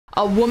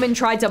A woman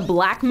tried to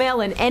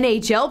blackmail an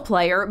NHL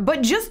player,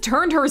 but just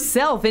turned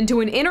herself into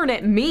an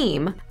internet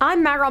meme.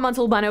 I'm Mara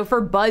Montalbano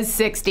for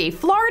Buzz60.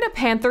 Florida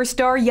Panthers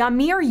star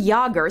Jaromir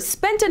Jagr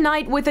spent a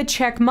night with a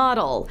Czech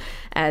model.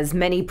 As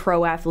many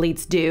pro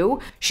athletes do,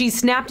 she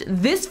snapped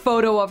this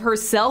photo of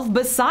herself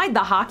beside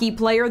the hockey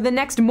player the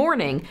next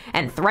morning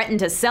and threatened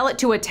to sell it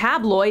to a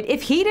tabloid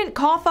if he didn't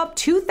cough up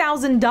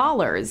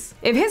 $2,000.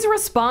 If his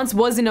response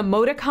was an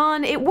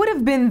emoticon, it would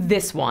have been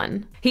this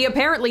one. He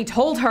apparently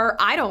told her,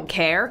 "I don't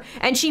care,"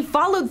 and she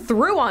followed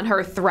through on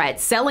her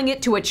threat, selling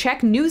it to a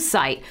Czech news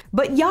site.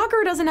 But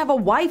Jagr doesn't have a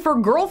wife or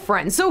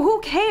girlfriend, so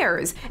who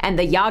cares? And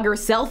the Jagr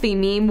selfie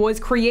meme was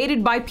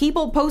created by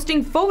people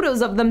posting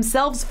photos of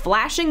themselves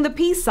flashing the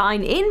peace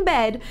sign in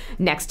bed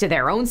next to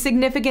their own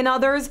significant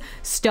others,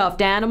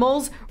 stuffed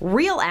animals,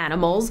 real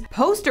animals,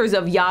 posters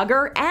of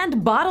Jagr,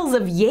 and bottles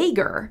of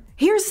Jaeger.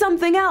 Here's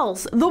something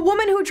else. The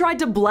woman who tried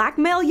to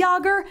blackmail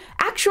Jagr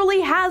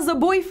actually has a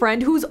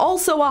boyfriend who's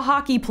also a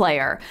hockey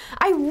player.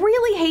 I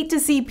really hate to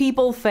see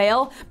people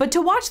fail, but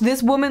to watch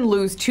this woman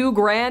lose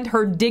 $2,000,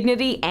 her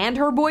dignity, and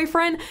her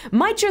boyfriend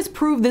might just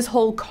prove this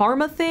whole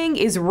karma thing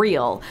is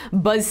real.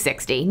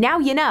 Buzz60. Now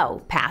you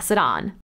know. Pass it on.